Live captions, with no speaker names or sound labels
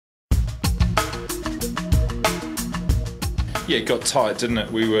Yeah, it got tight, didn't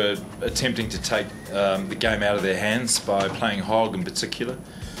it? We were attempting to take the game out of their hands by playing hog in particular,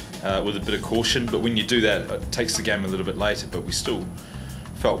 with a bit of caution. But when you do that, it takes the game a little bit later. But we still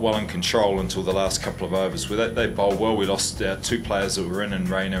felt well in control until the last couple of overs. They bowled well. We lost our two players that were in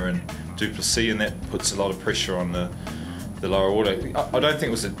Rayner and Duplessis, and that puts a lot of pressure on the lower order. I don't think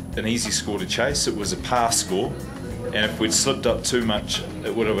it was an easy score to chase. It was a par score. And if we'd slipped up too much,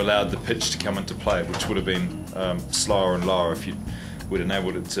 it would have allowed the pitch to come into play, which would have been slower and lower if we'd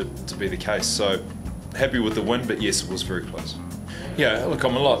enabled it to be the case. So happy with the win, but yes, it was very close. Yeah, look,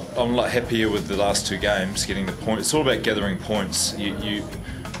 I'm a lot happier with the last two games, getting the points. It's all about gathering points.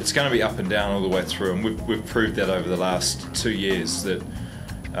 It's going to be up and down all the way through, and we've proved that over the last 2 years that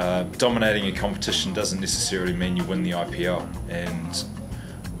dominating a competition doesn't necessarily mean you win the IPL. And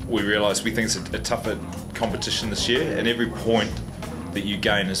we realise we think it's a tougher competition this year, and every point that you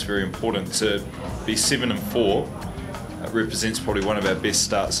gain is very important. To be 7-4 represents probably one of our best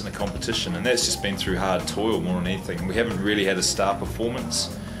starts in a competition, and that's just been through hard toil more than anything. We haven't really had a star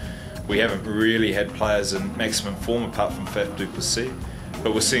performance. We haven't really had players in maximum form apart from Faf du Plessis,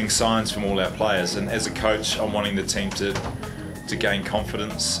 but we're seeing signs from all our players, and as a coach I'm wanting the team to gain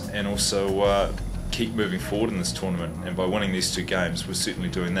confidence and also keep moving forward in this tournament, and by winning these two games we're certainly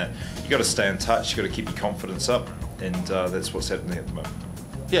doing that. You've got to stay in touch, you've got to keep your confidence up, and that's what's happening at the moment.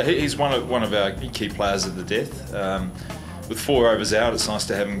 Yeah, he's one of our key players at the death. With 4 overs out, it's nice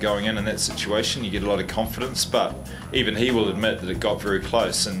to have him going in that situation. You get a lot of confidence, but even he will admit that it got very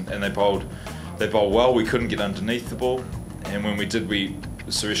close, and they bowled well. We couldn't get underneath the ball, and when we did,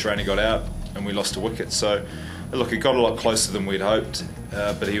 Suresh Raina got out and we lost a wicket. So look, it got a lot closer than we'd hoped,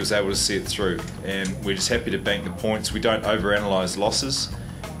 but he was able to see it through, and we're just happy to bank the points. We don't overanalyse losses,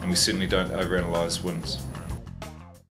 and we certainly don't overanalyse wins.